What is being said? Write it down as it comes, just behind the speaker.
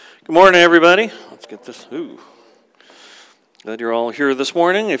Good morning, everybody. Let's get this. Glad you're all here this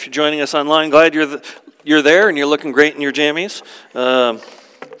morning. If you're joining us online, glad you're there and you're looking great in your jammies. I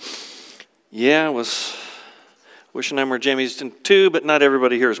was wishing I were jammies too, but not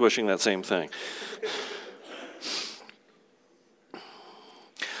everybody here is wishing that same thing.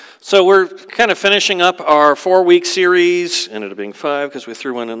 So we're kind of finishing up our 4-week series, ended up being 5 because we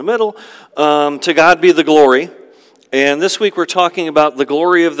threw one in the middle, To God Be the Glory. And this week we're talking about the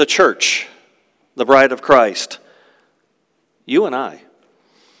glory of the church, the bride of Christ, you and I.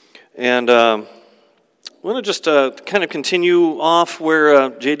 And I want to just kind of continue off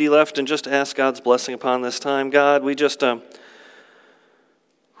where J.D. left and just ask God's blessing upon this time. God, we just,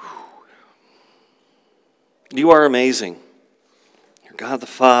 you are amazing. You're God the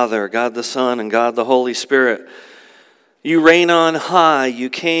Father, God the Son, and God the Holy Spirit. You reign on high. You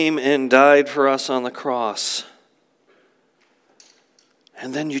came and died for us on the cross.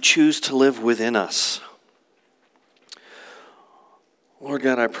 And then you choose to live within us. Lord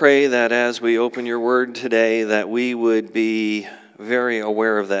God, I pray that as we open your word today, that we would be very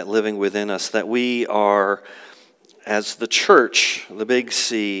aware of that living within us, that we are, as the church, the big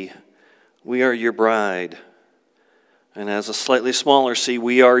C, we are your bride. And as a slightly smaller C,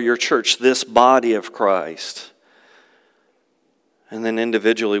 we are your church, this body of Christ. And then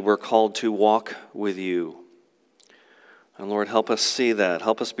individually, we're called to walk with you. And Lord, help us see that.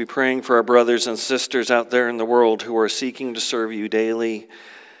 Help us be praying for our brothers and sisters out there in the world who are seeking to serve you daily,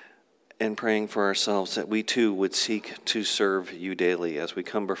 and praying for ourselves that we too would seek to serve you daily as we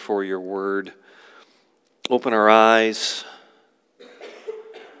come before your word. Open our eyes.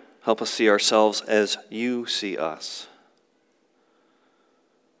 Help us see ourselves as you see us.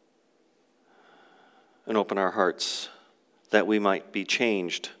 And open our hearts that we might be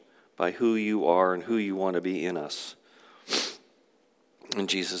changed by who you are and who you want to be in us. In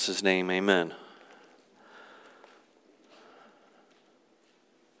Jesus' name, amen.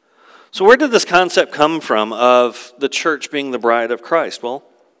 So where did this concept come from of the church being the bride of Christ? Well,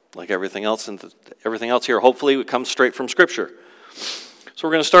 like everything else here, hopefully it comes straight from Scripture. So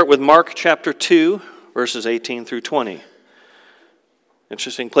we're going to start with Mark chapter 2, verses 18 through 20.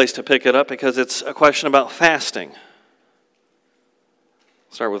 Interesting place to pick it up because it's a question about fasting.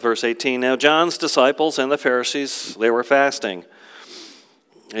 Start with verse 18. Now John's disciples and the Pharisees, they were fasting.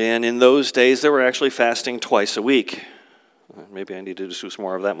 And in those days, they were actually fasting twice a week. Maybe I need to do some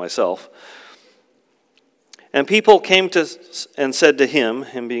more of that myself. And people came to and said to him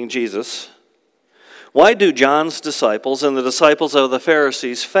being Jesus, "Why do John's disciples and the disciples of the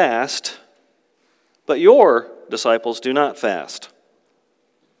Pharisees fast, but your disciples do not fast?"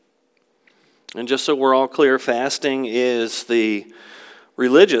 And just so we're all clear, fasting is the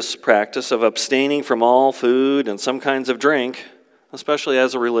religious practice of abstaining from all food and some kinds of drink, especially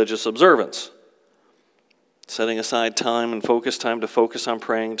as a religious observance. Setting aside time and time to focus on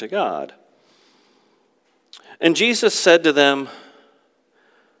praying to God. And Jesus said to them,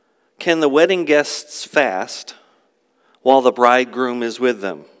 "Can the wedding guests fast while the bridegroom is with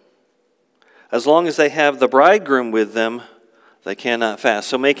them? As long as they have the bridegroom with them, they cannot fast."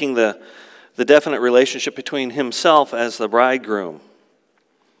 So making the definite relationship between himself as the bridegroom.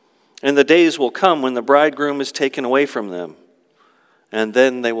 And the days will come when the bridegroom is taken away from them, and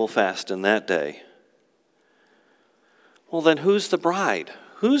then they will fast in that day. Well, then who's the bride?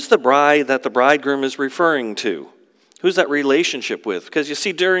 Who's the bride that the bridegroom is referring to? Who's that relationship with? Because you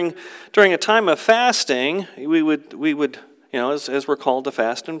see, during a time of fasting, we would as we're called to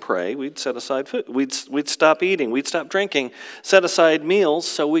fast and pray, we'd set aside food. We'd stop eating. We'd stop drinking. Set aside meals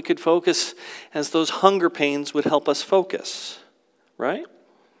so we could focus, as those hunger pains would help us focus, right?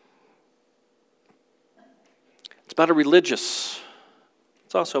 It's about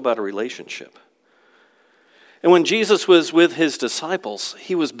it's also about a relationship. And when Jesus was with his disciples,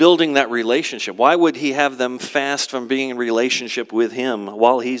 he was building that relationship. Why would he have them fast from being in relationship with him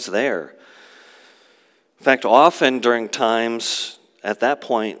while he's there? In fact, often during times at that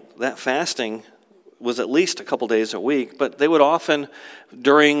point, that fasting was at least a couple days a week, but they would often,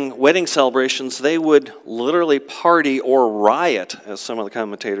 during wedding celebrations, they would literally party or riot, as some of the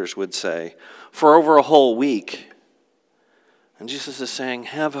commentators would say, for over a whole week. And Jesus is saying,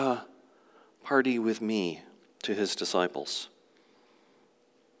 have a party with me, to his disciples.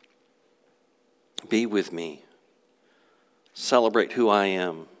 Be with me. Celebrate who I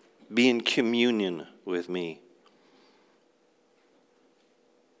am. Be in communion with me.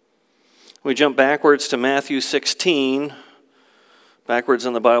 We jump backwards to Matthew 16, backwards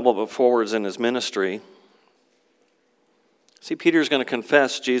in the Bible, but forwards in his ministry. See, Peter's going to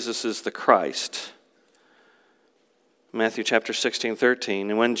confess Jesus is the Christ. Matthew chapter 16, 13.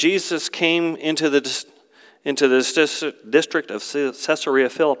 And when Jesus came into this district of Caesarea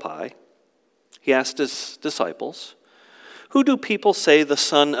Philippi, he asked his disciples, "Who do people say the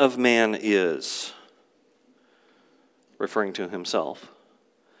Son of Man is?" Referring to himself.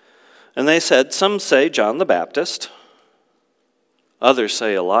 And they said, "Some say John the Baptist, others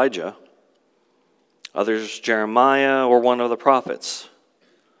say Elijah, others Jeremiah or one of the prophets."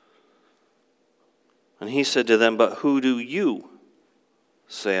 And he said to them, "But who do you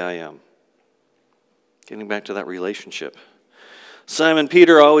say I am?" Getting back to that relationship. Simon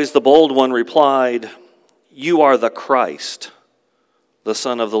Peter, always the bold one, replied, "You are the Christ, the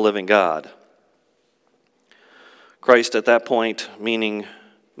Son of the living God." Christ at that point meaning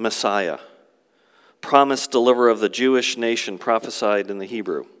Messiah, promised deliverer of the Jewish nation, prophesied in the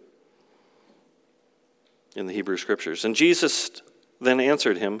Hebrew scriptures. And Jesus then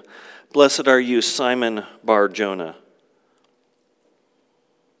answered him, "Blessed are you, Simon Bar-Jonah,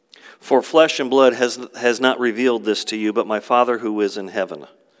 for flesh and blood has not revealed this to you, but my Father who is in heaven.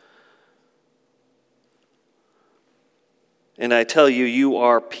 And I tell you, you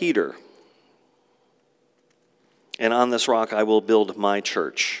are Peter, and on this rock I will build my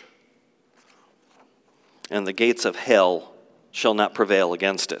church, and the gates of hell shall not prevail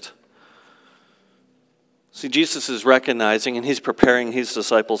against it." See, Jesus is recognizing, and he's preparing his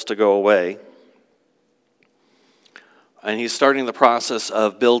disciples to go away. And he's starting the process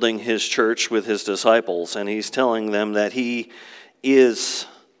of building his church with his disciples. And he's telling them that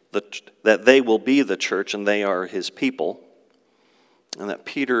that they will be the church and they are his people. And that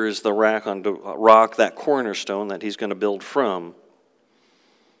Peter is the rock, that cornerstone that he's going to build from.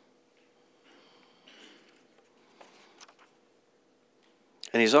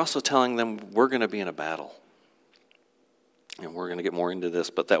 And he's also telling them we're going to be in a battle. And we're going to get more into this,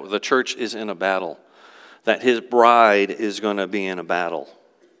 but that the church is in a battle. That his bride is going to be in a battle.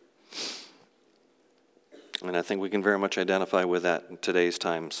 And I think we can very much identify with that in today's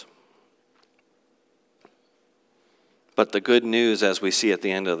times. But the good news, as we see at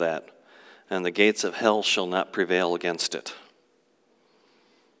the end of that, and the gates of hell shall not prevail against it.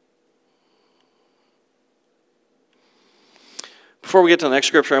 Before we get to the next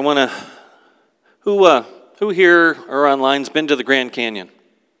scripture, I want to, who here or online has been to the Grand Canyon?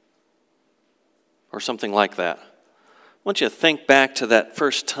 Or something like that. I want you to think back to that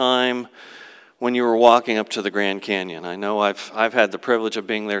first time when you were walking up to the Grand Canyon. I know I've had the privilege of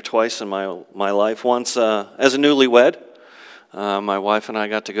being there twice in my life. Once as a newlywed, my wife and I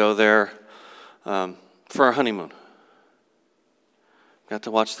got to go there for our honeymoon. Got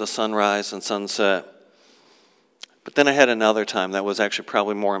to watch the sunrise and sunset. But then I had another time that was actually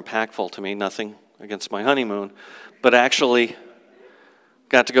probably more impactful to me. Nothing against my honeymoon, but actually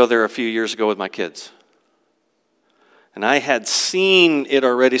got to go there a few years ago with my kids. And I had seen it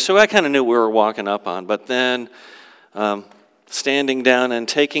already, so I kind of knew we were walking up on. But then standing down and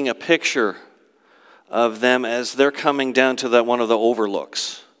taking a picture of them as they're coming down to one of the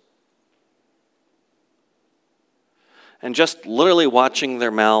overlooks. And just literally watching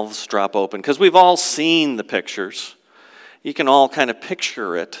their mouths drop open. Because we've all seen the pictures. You can all kind of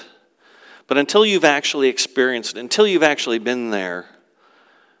picture it. But until you've actually experienced it, until you've actually been there,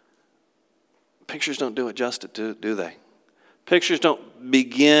 pictures don't do it justice, do they? Pictures don't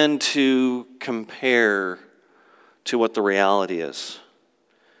begin to compare to what the reality is.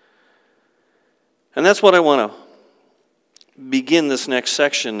 And that's what I want to begin this next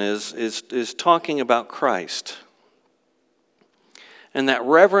section is talking about Christ. And that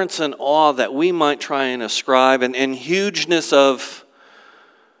reverence and awe that we might try and ascribe and hugeness of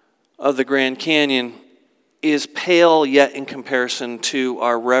the Grand Canyon is pale yet in comparison to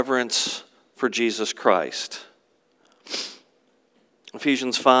our reverence for Jesus Christ.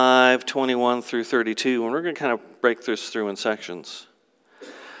 Ephesians 5:21 through 32, and we're going to kind of break this through in sections.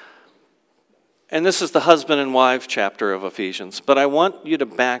 And this is the husband and wife chapter of Ephesians, but I want you to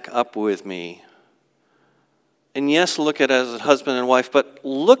back up with me. And yes, look at it as a husband and wife, but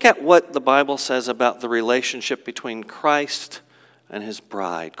look at what the Bible says about the relationship between Christ and his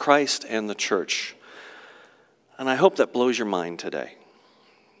bride, Christ and the church. And I hope that blows your mind today.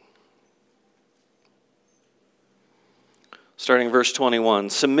 Starting verse 21,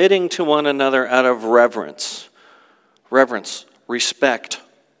 submitting to one another out of reverence, respect,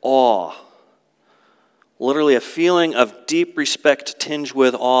 awe. Literally a feeling of deep respect tinged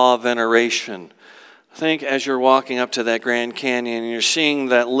with awe, veneration. Think as you're walking up to that Grand Canyon and you're seeing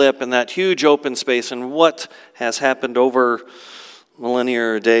that lip and that huge open space and what has happened over millennia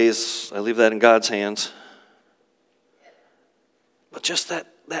or days. I leave that in God's hands. But just that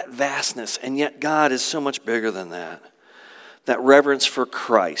vastness, and yet God is so much bigger than that. that reverence for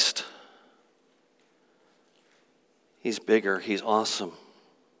Christ. He's bigger. He's awesome.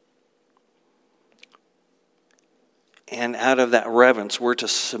 And out of that reverence, we're to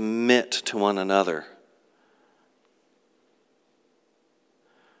submit to one another.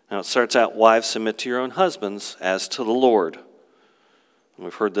 Now it starts out, wives, submit to your own husbands as to the Lord. And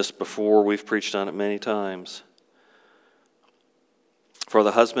we've heard this before. We've preached on it many times. For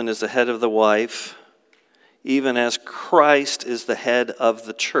the husband is the head of the wife, even as Christ is the head of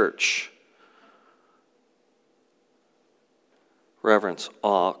the church. Reverence,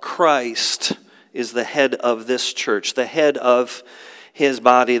 awe. Christ is the head of this church, the head of his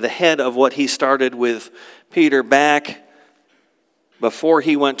body, the head of what he started with Peter back before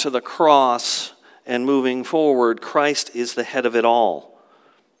he went to the cross and moving forward. Christ is the head of it all.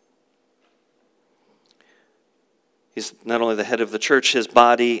 He's not only the head of the church, his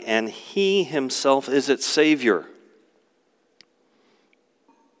body, and he himself is its Savior.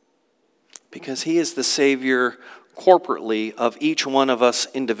 Because he is the Savior corporately of each one of us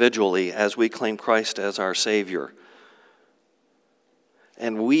individually as we claim Christ as our Savior.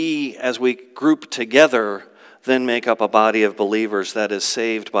 And we, as we group together, then make up a body of believers that is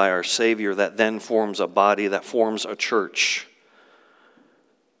saved by our Savior, that then forms a body, that forms a church.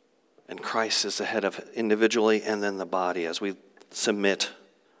 And Christ is the head of it individually and then the body as we submit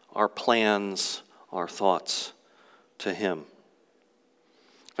our plans, our thoughts to him.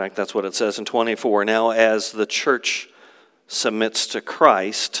 In fact, that's what it says in 24. Now, as the church submits to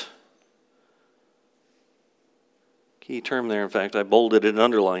Christ, key term there, in fact, I bolded it and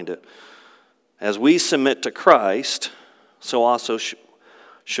underlined it. As we submit to Christ, so also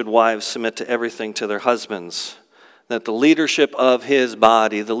should wives submit to everything to their husbands. That the leadership of his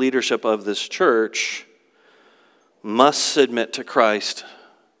body, the leadership of this church, must submit to Christ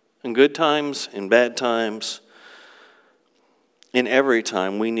in good times, in bad times. In every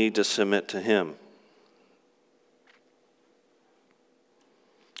time, we need to submit to him.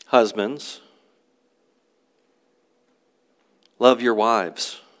 Husbands, love your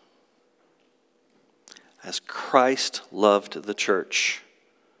wives as Christ loved the church.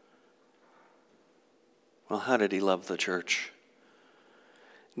 Well, how did he love the church?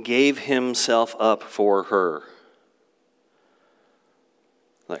 Gave himself up for her.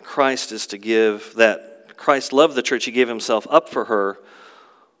 That Christ is to give, that Christ loved the church, he gave himself up for her.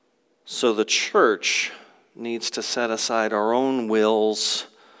 So the church needs to set aside our own wills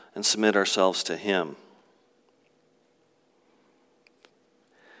and submit ourselves to him.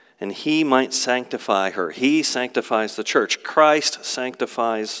 And he might sanctify her. He sanctifies the church. Christ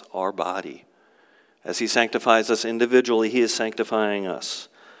sanctifies our body. As he sanctifies us individually, he is sanctifying us,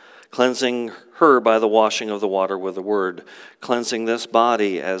 cleansing her by the washing of the water with the word, cleansing this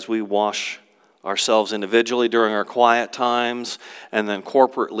body as we wash ourselves individually during our quiet times, and then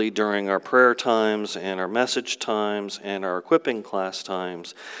corporately during our prayer times and our message times and our equipping class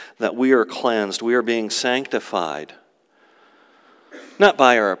times, that we are cleansed, we are being sanctified, not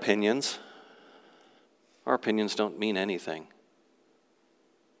by our opinions. Our opinions don't mean anything.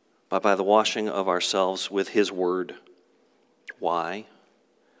 But by the washing of ourselves with his word. Why?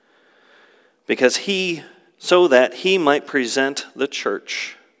 Because so that he might present the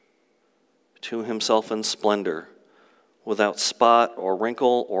church to himself in splendor, without spot or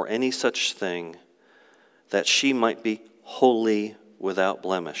wrinkle or any such thing, that she might be holy without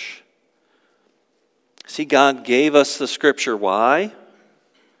blemish. See, God gave us the scripture. Why?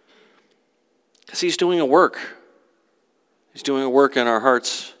 Because he's doing a work. He's doing a work in our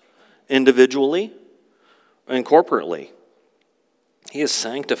hearts individually and corporately. He is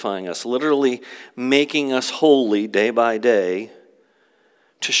sanctifying us, literally making us holy day by day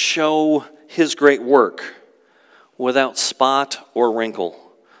to show his great work without spot or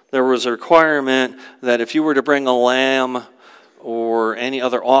wrinkle. There was a requirement that if you were to bring a lamb or any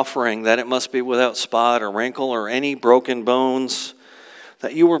other offering, that it must be without spot or wrinkle or any broken bones,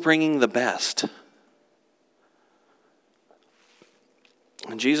 that you were bringing the best.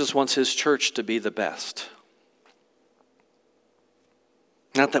 And Jesus wants his church to be the best.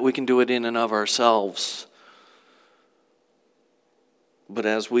 Not that we can do it in and of ourselves, but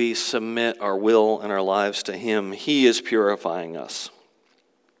as we submit our will and our lives to him, he is purifying us.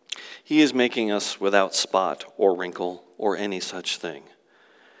 He is making us without spot or wrinkle or any such thing,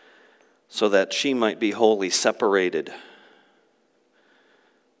 so that she might be wholly separated,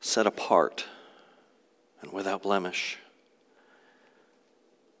 set apart, and without blemish.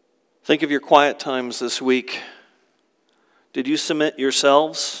 Think of your quiet times this week. Did you submit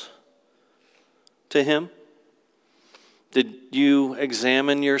yourselves to him? Did you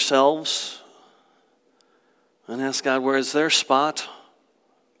examine yourselves and ask God, where is there spot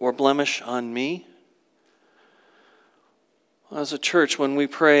or blemish on me? As a church, when we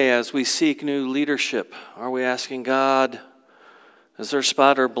pray, as we seek new leadership, are we asking God, is there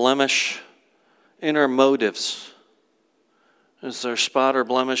spot or blemish in our motives? Is there spot or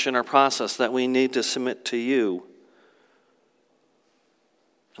blemish in our process that we need to submit to you?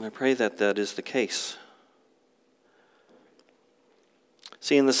 And I pray that that is the case.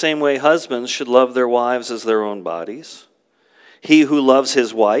 See, in the same way, husbands should love their wives as their own bodies. He who loves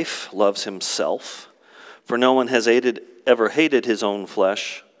his wife loves himself, for no one has ever hated his own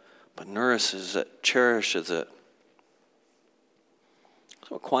flesh, but nourishes it, cherishes it.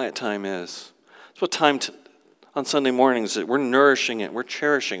 That's what quiet time is. That's what time on Sunday mornings is. We're nourishing it, we're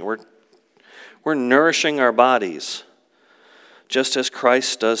cherishing it, we're nourishing our bodies, just as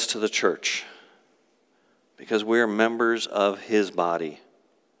Christ does to the church, because we are members of his body.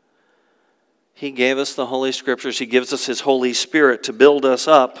 He gave us the Holy Scriptures. He gives us his Holy Spirit to build us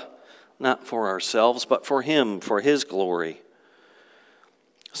up, not for ourselves, but for him, for his glory,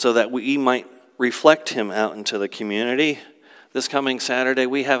 so that we might reflect him out into the community. This coming Saturday,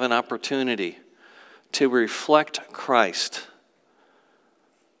 we have an opportunity to reflect Christ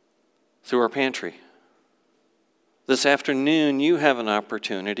through our pantry. This afternoon, you have an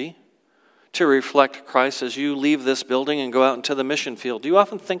opportunity to reflect Christ as you leave this building and go out into the mission field. Do you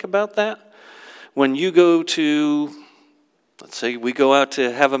often think about that? When you go to, let's say we go out to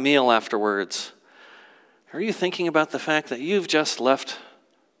have a meal afterwards, are you thinking about the fact that you've just left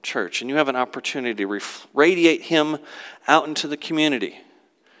church and you have an opportunity to radiate him out into the community?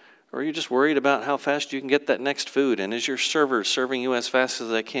 Or are you just worried about how fast you can get that next food, and is your server serving you as fast as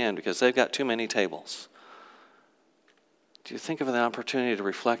they can because they've got too many tables? Do you think of the opportunity to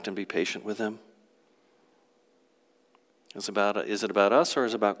reflect and be patient with him? Is it about us or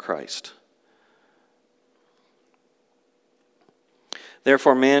is it about Christ?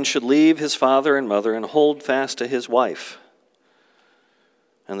 Therefore, man should leave his father and mother and hold fast to his wife,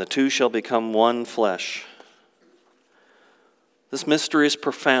 and the two shall become one flesh. This mystery is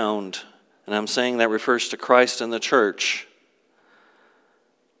profound, and I'm saying that refers to Christ and the church.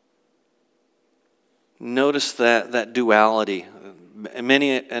 Notice that duality.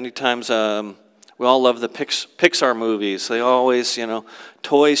 Many times we all love the Pixar movies. They always,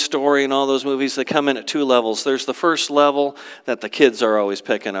 Toy Story and all those movies, they come in at two levels. There's the first level that the kids are always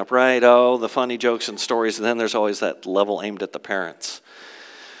picking up, right? Oh, the funny jokes and stories. And then there's always that level aimed at the parents.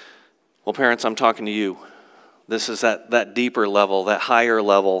 Well, parents, I'm talking to you. This is that deeper level, that higher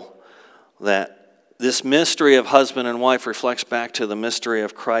level, that this mystery of husband and wife reflects back to the mystery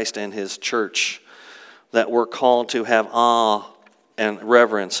of Christ and his church, that we're called to have awe and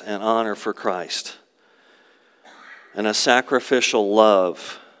reverence and honor for Christ, and a sacrificial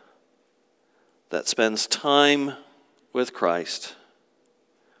love that spends time with Christ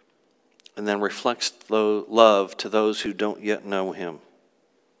and then reflects love to those who don't yet know him.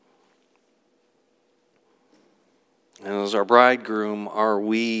 And as our bridegroom,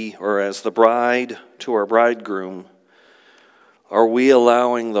 as the bride to our bridegroom, are we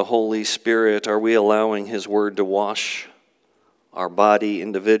allowing the Holy Spirit, are we allowing his word to wash our body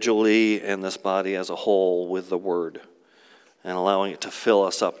individually and this body as a whole with the word, and allowing it to fill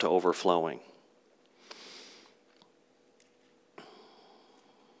us up to overflowing?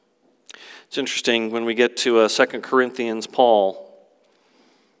 It's interesting, when we get to 2 Corinthians, Paul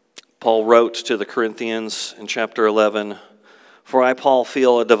wrote to the Corinthians in chapter 11, "For I, Paul,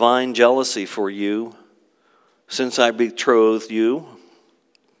 feel a divine jealousy for you, since I betrothed you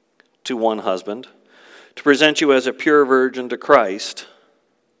to one husband, to present you as a pure virgin to Christ.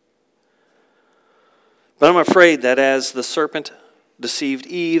 But I'm afraid that as the serpent deceived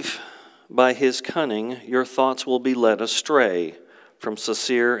Eve by his cunning, your thoughts will be led astray from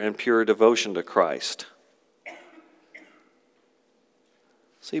sincere and pure devotion to Christ."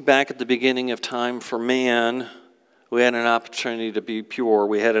 See, back at the beginning of time for man, we had an opportunity to be pure.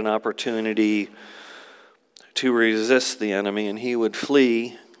 We had an opportunity to resist the enemy, and he would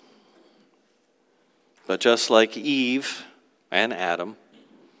flee. But just like Eve and Adam,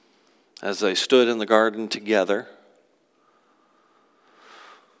 as they stood in the garden together,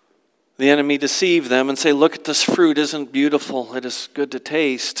 the enemy deceived them and say, "Look at this fruit, isn't it beautiful? It is good to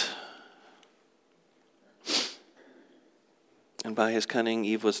taste." And by his cunning,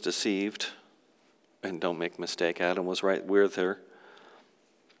 Eve was deceived. And don't make a mistake, Adam was right with her.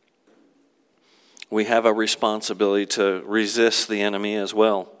 We have a responsibility to resist the enemy as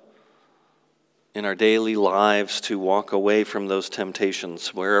well in our daily lives, to walk away from those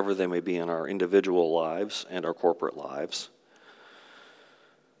temptations wherever they may be in our individual lives and our corporate lives.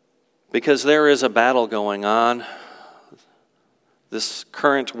 Because there is a battle going on. This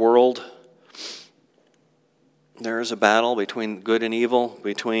current world, there is a battle between good and evil,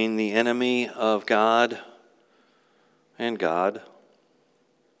 between the enemy of God and God.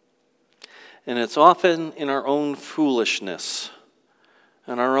 And it's often in our own foolishness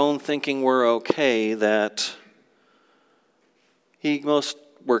and our own thinking we're okay that he most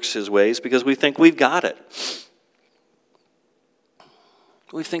works his ways because we think we've got it.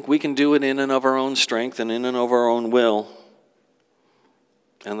 We think we can do it in and of our own strength and in and of our own will.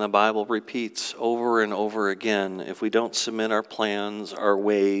 And the Bible repeats over and over again, if we don't submit our plans, our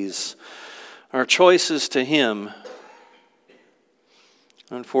ways, our choices to him,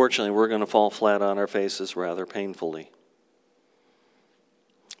 unfortunately, we're going to fall flat on our faces rather painfully.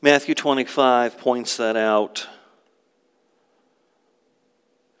 Matthew 25 points that out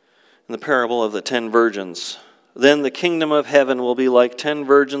in the parable of the 10 virgins. Then the kingdom of heaven will be like 10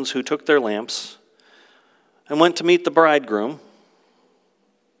 virgins who took their lamps and went to meet the bridegroom,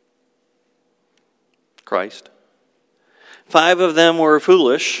 Christ. 5 of them were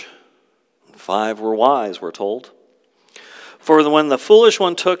foolish, 5 were wise, we're told. For when the foolish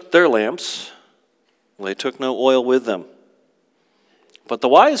one took their lamps, they took no oil with them. But the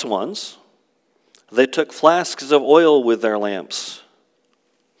wise ones, they took flasks of oil with their lamps.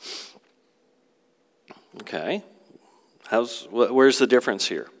 Okay, where's the difference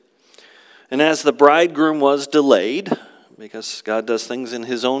here? And as the bridegroom was delayed, because God does things in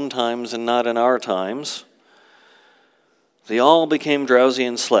his own times and not in our times, they all became drowsy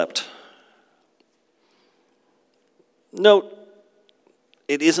and slept. Note,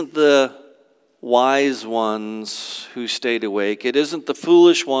 it isn't the wise ones who stayed awake. It isn't the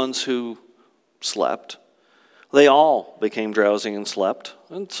foolish ones who slept. They all became drowsy and slept.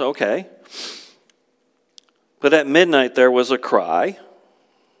 It's okay. But at midnight there was a cry,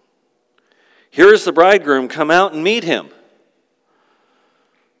 "Here is the bridegroom, come out and meet him."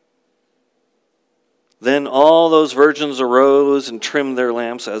 Then all those virgins arose and trimmed their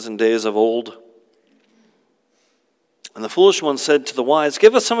lamps as in days of old. And the foolish one said to the wise,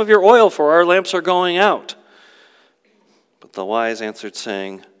 "Give us some of your oil, for our lamps are going out." But the wise answered,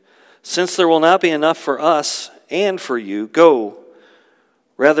 saying, "Since there will not be enough for us and for you, go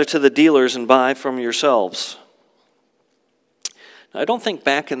rather to the dealers and buy from yourselves." Now, I don't think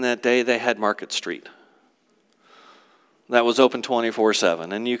back in that day they had Market Street. That was open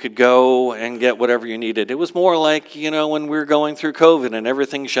 24/7, and you could go and get whatever you needed. It was more like, when we were going through COVID and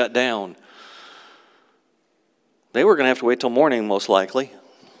everything shut down. They were going to have to wait till morning, most likely.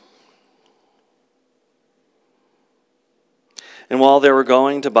 And while they were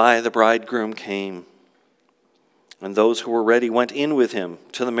going to buy, the bridegroom came. And those who were ready went in with him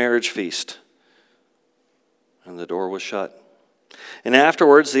to the marriage feast. And the door was shut. And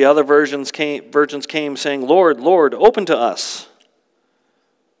afterwards the other virgins came, saying, "Lord, Lord, open to us."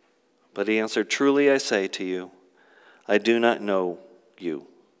 But he answered, "Truly I say to you, I do not know you.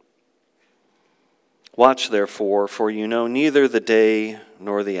 Watch therefore, for you know neither the day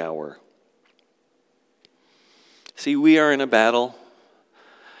nor the hour." See, we are in a battle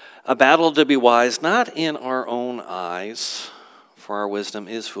to be wise, not in our own eyes, for our wisdom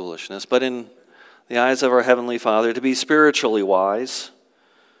is foolishness, but in the eyes of our Heavenly Father, to be spiritually wise,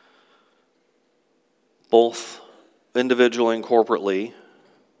 both individually and corporately.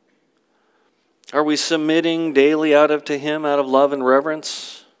 Are we submitting daily to Him out of love and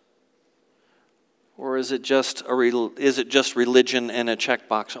reverence? Or is it just religion and a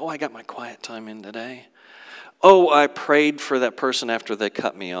checkbox? Oh, I got my quiet time in today. Oh, I prayed for that person after they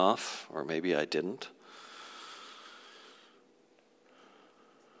cut me off. Or maybe I didn't.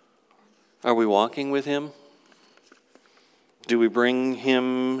 Are we walking with Him? Do we bring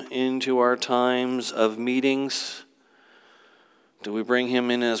Him into our times of meetings? Do we bring Him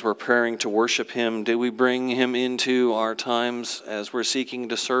in as we're preparing to worship Him? Do we bring Him into our times as we're seeking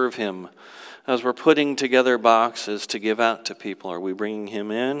to serve Him? As we're putting together boxes to give out to people, are we bringing Him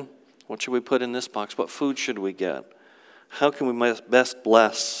in? What should we put in this box? What food should we get? How can we best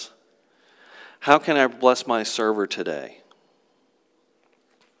bless? How can I bless my server today?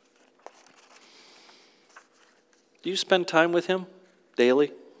 Do you spend time with Him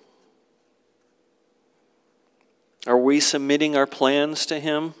daily? Are we submitting our plans to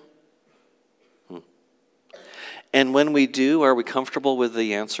Him? And when we do, are we comfortable with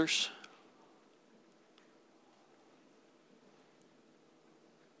the answers?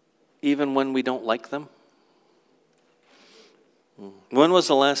 Even when we don't like them? When was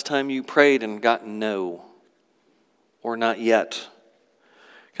the last time you prayed and got no? Or not yet?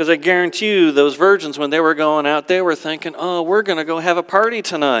 Because I guarantee you, those virgins, when they were going out, they were thinking, oh, we're going to go have a party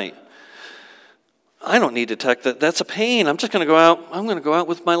tonight. I don't need to tuck that. That's a pain. I'm just going to go out. I'm going to go out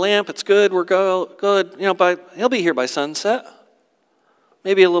with my lamp. It's good. We're good. He'll be here by sunset.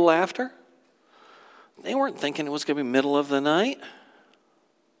 Maybe a little after. They weren't thinking it was going to be middle of the night.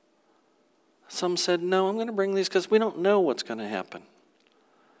 Some said, no, I'm going to bring these because we don't know what's going to happen.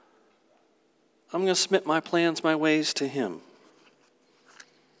 I'm going to submit my plans, my ways to him.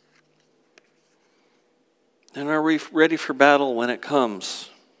 And are we ready for battle when it comes?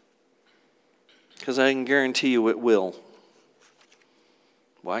 Because I can guarantee you it will.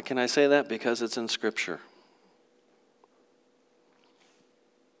 Why can I say that? Because it's in Scripture.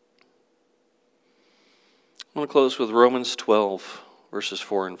 I want to close with Romans 12, verses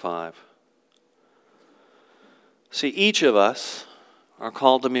 4 and 5. See, each of us are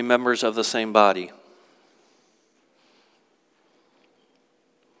called to be members of the same body.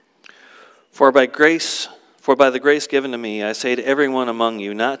 For by the grace given to me, I say to everyone among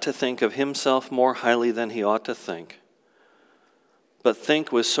you, not to think of himself more highly than he ought to think, but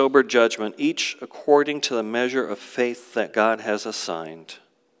think with sober judgment, each according to the measure of faith that God has assigned.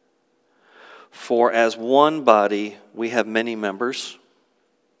 For as one body we have many members,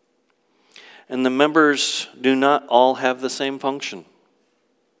 and the members do not all have the same function.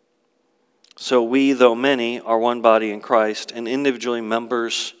 So we, though many, are one body in Christ, and individually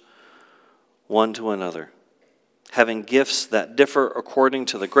members one to another, having gifts that differ according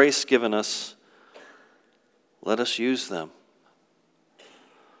to the grace given us. Let us use them.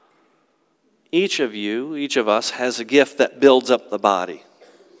 Each of us has a gift that builds up the body.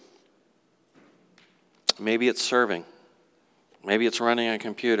 Maybe it's serving. Maybe it's running a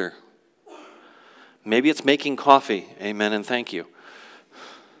computer. Maybe it's making coffee. Amen and thank you.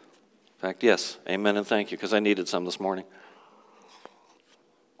 In fact, yes, amen and thank you, because I needed some this morning.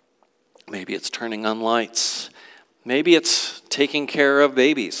 Maybe it's turning on lights. Maybe it's taking care of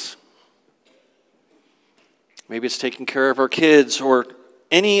babies. Maybe it's taking care of our kids or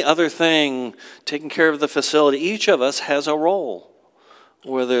any other thing, taking care of the facility. Each of us has a role,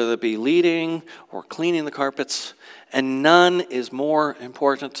 whether it be leading or cleaning the carpets, and none is more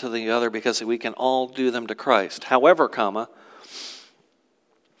important to the other because we can all do them to Christ. However,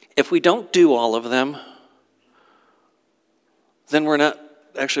 if we don't do all of them, then we're not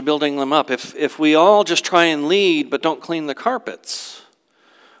actually building them up. If we all just try and lead but don't clean the carpets,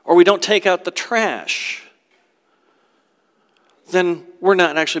 or we don't take out the trash, then we're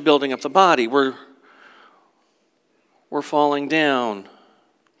not actually building up the body. We're falling down.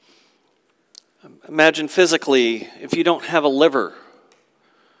 Imagine physically, if you don't have a liver,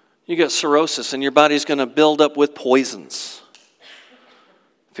 you get cirrhosis and your body's going to build up with poisons.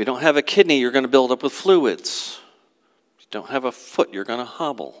 If you don't have a kidney, you're going to build up with fluids. If you don't have a foot, you're going to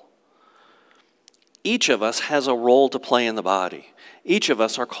hobble. Each of us has a role to play in the body. Each of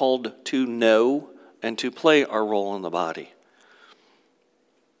us are called to know and to play our role in the body.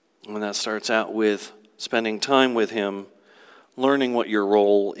 And that starts out with spending time with him, learning what your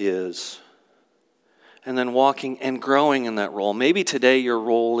role is, and then walking and growing in that role. Maybe today your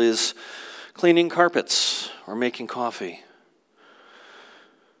role is cleaning carpets or making coffee.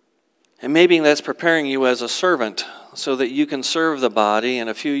 And maybe that's preparing you as a servant so that you can serve the body, and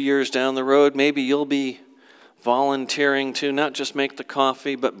a few years down the road, maybe you'll be volunteering to not just make the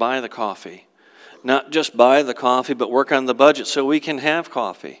coffee, but buy the coffee. Not just buy the coffee, but work on the budget so we can have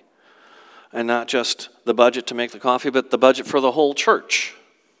coffee. And not just the budget to make the coffee, but the budget for the whole church.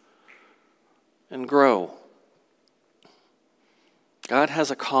 And grow. God has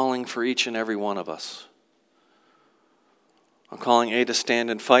a calling for each and every one of us. A calling, to stand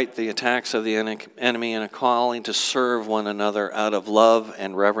and fight the attacks of the enemy, and a calling to serve one another out of love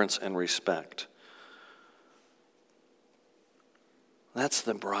and reverence and respect. That's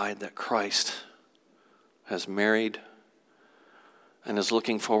the bride that Christ has married and is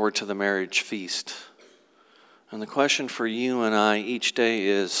looking forward to the marriage feast. And the question for you and I each day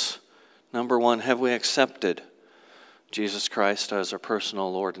is, number one, have we accepted Jesus Christ as our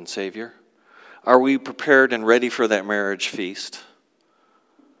personal Lord and Savior? Are we prepared and ready for that marriage feast?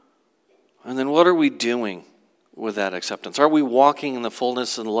 And then what are we doing with that acceptance? Are we walking in the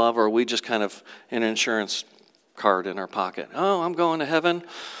fullness and love, or are we just kind of an insurance card in our pocket? Oh, I'm going to heaven.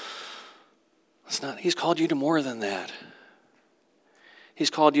 It's not. He's called you to more than that. He's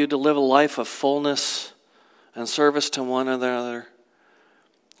called you to live a life of fullness and service to one another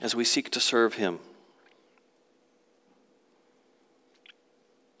as we seek to serve him.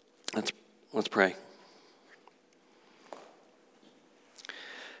 Let's pray.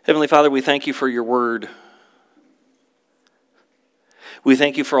 Heavenly Father, we thank you for your word. We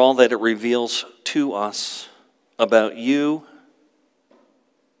thank you for all that it reveals to us about you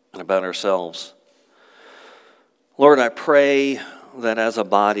and about ourselves. Lord, I pray that as a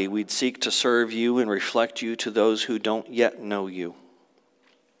body we'd seek to serve you and reflect you to those who don't yet know you,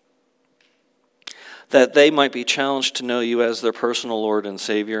 that they might be challenged to know you as their personal Lord and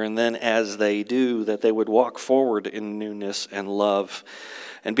Savior, and then as they do, that they would walk forward in newness and love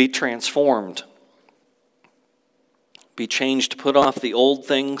and be transformed, be changed to put off the old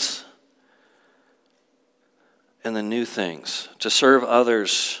things and the new things, to serve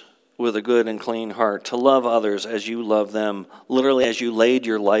others with a good and clean heart, to love others as you love them, literally as you laid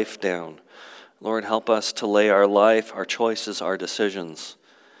your life down. Lord, help us to lay our life, our choices, our decisions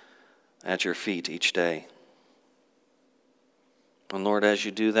at your feet each day. And Lord, as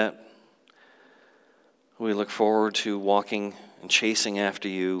you do that, we look forward to walking and chasing after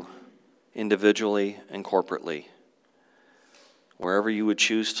you individually and corporately, wherever you would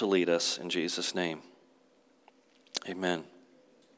choose to lead us, in Jesus' name. Amen.